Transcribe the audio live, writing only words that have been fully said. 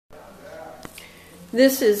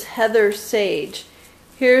This is Hathersage.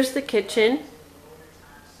 Here's the kitchen.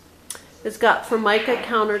 It's got Formica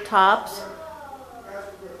countertops,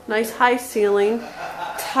 nice high ceiling,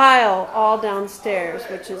 tile all downstairs,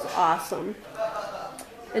 which is awesome.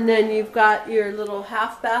 And then you've got your little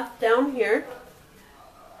half bath down here.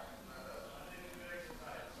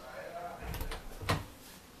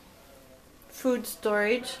 Food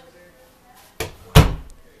storage.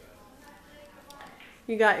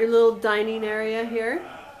 You got your little dining area here.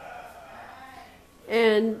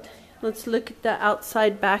 And let's look at the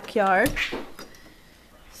outside backyard.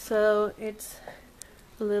 So it's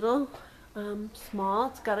a little small.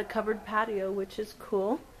 It's got a covered patio, which is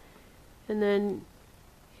cool. And then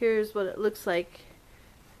here's what it looks like.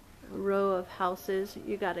 A row of houses.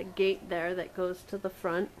 You got a gate there that goes to the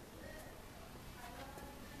front.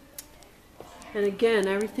 And again,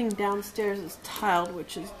 everything downstairs is tiled,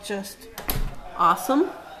 which is just awesome.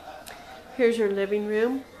 Here's your living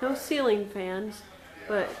room. No ceiling fans,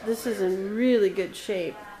 but this is in really good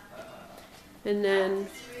shape. And then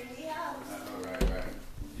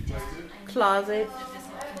closet.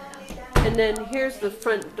 And then here's the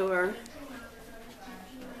front door.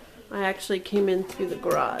 I actually came in through the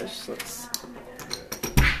garage. Let's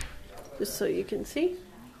just so you can see.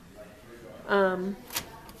 The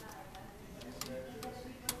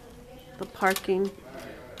parking.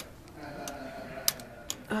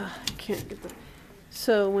 I can't get the.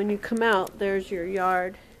 So when you come out, there's your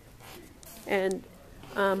yard, and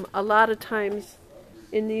a lot of times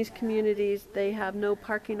in these communities they have no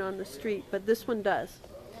parking on the street, but this one does.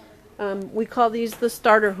 We call these the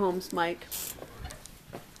starter homes, Mike.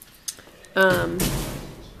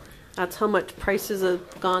 That's how much prices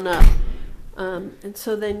have gone up. And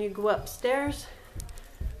so then you go upstairs.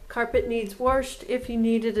 Carpet needs washed if you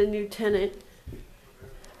needed a new tenant.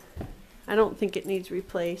 I don't think it needs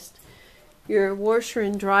replaced. Your washer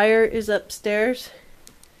and dryer is upstairs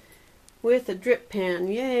with a drip pan.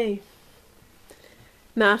 Yay!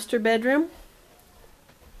 Master bedroom.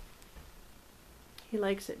 He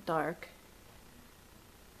likes it dark.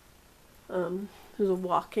 There's a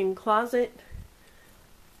walk-in closet,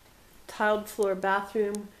 tiled floor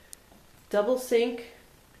bathroom, double sink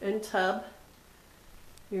and tub,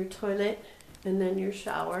 your toilet, and then your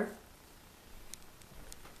shower.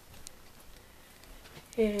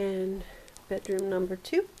 And bedroom number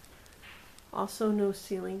 2. Also no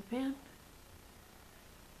ceiling fan.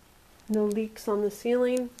 No leaks on the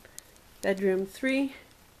ceiling. Bedroom 3.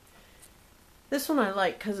 This one I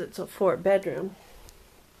like because it's a 4-bedroom.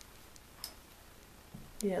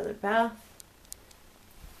 The other bath.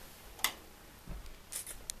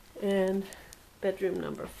 And bedroom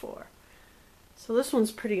number 4. So this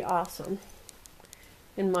one's pretty awesome,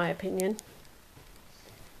 in my opinion.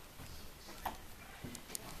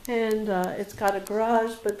 And it's got a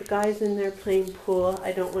garage, but the guy's in there playing pool.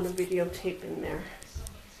 I don't want to videotape in there.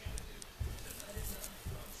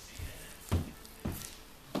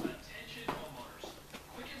 Attention homeowners.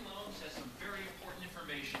 Quicken Loans has some very important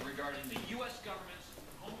information regarding the U.S. government's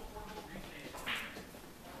home affordable refinance program.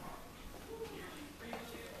 Nearly 3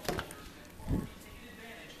 million homeowners have already taken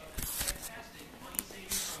advantage of this fantastic money-saving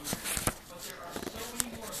program. But there are so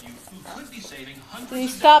many more of you who could be saving hundreds of dollars. Can you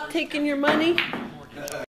stop taking your money?